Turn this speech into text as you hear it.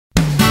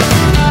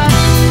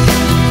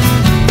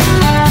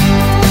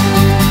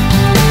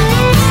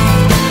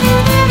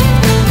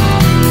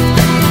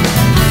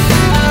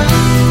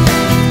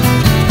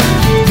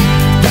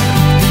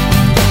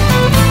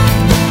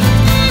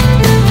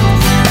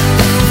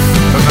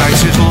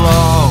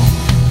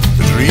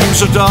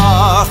Dreams are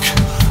dark,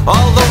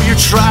 although you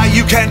try,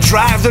 you can't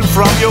drive them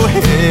from your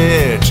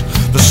head.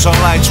 The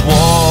sunlight's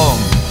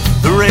warm,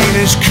 the rain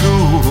is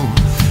cool.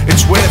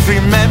 It's worth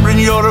remembering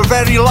you're a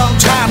very long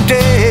time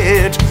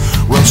dead.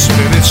 Well,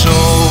 spirit's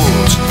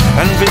old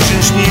and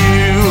vision's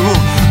new.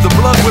 The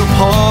blood will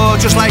pour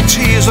just like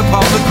tears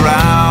upon the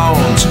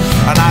ground.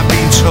 And I've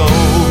been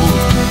told,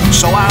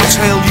 so I'll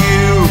tell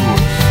you,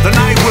 the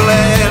night will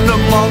end, the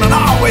morning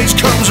always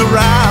comes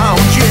around.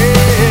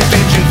 Yeah,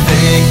 did you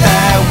think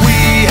that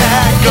we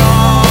had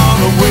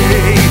gone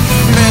away,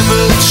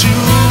 never to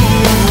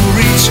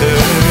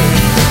return?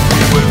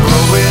 We were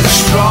growing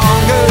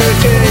stronger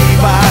day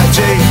by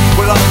day,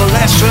 with all the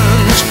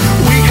lessons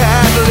we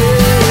had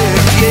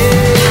lived,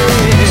 yeah.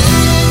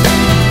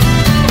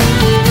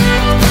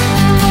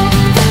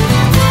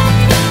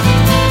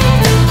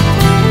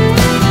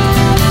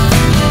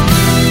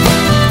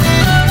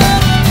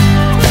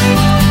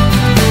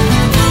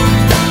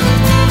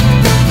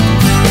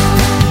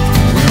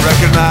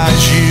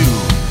 Recognize you,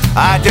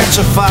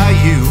 identify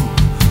you,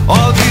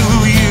 all you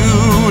who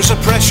use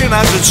oppression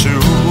as a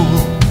tool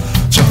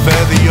to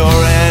further your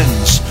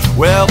ends.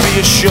 Well, be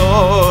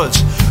assured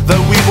that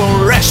we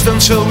won't rest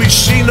until we've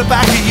seen the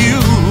back of you.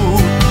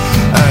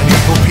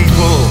 Unequal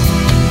people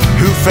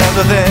who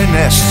feather their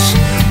nests,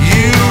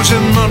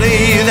 using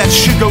money that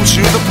should go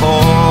to the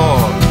poor.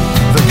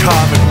 The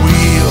carbon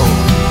wheel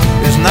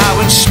is now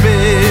in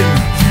spin,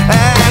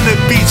 and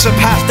it beats a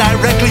path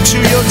directly to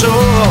your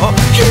door.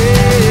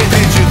 Yeah,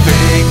 did you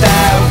think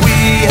that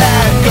we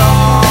had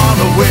gone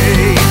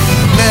away,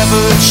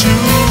 never to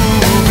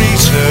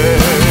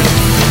return?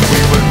 We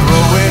were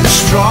growing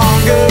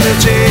stronger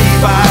day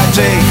by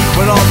day,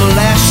 with all the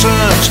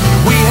lessons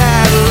we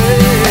had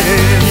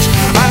learned.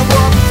 And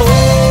what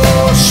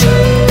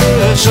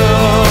forces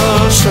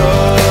us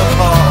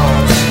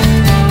apart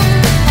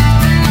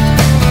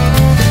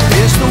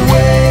is the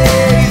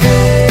way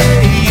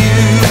they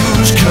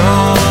use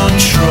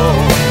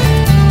control.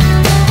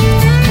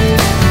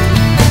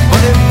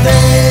 But if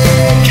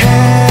they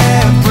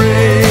can't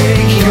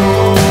break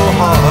your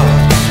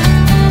heart,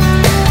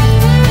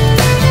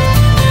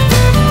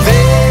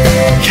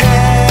 they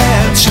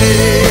can't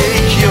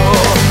take your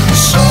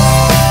soul.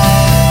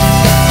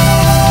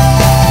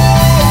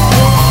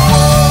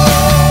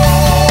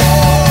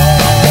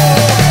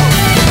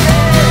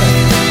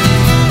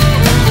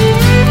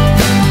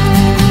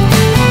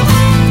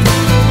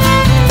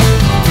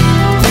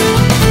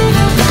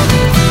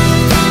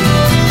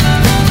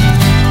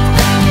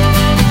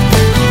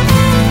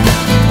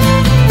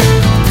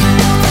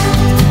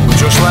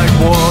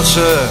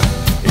 Water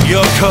in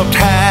your cupped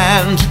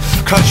hand,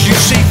 'cause you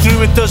see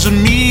through it doesn't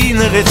mean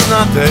that it's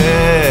not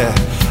there.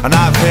 And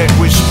I've heard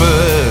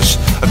whispers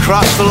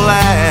across the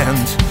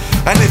land,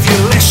 and if you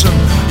listen,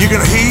 you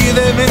can hear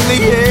them in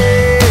the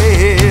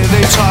air.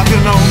 They talk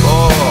no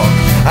more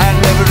and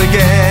never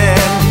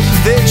again.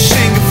 They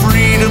sing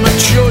freedom and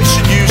choice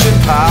and using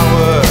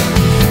power.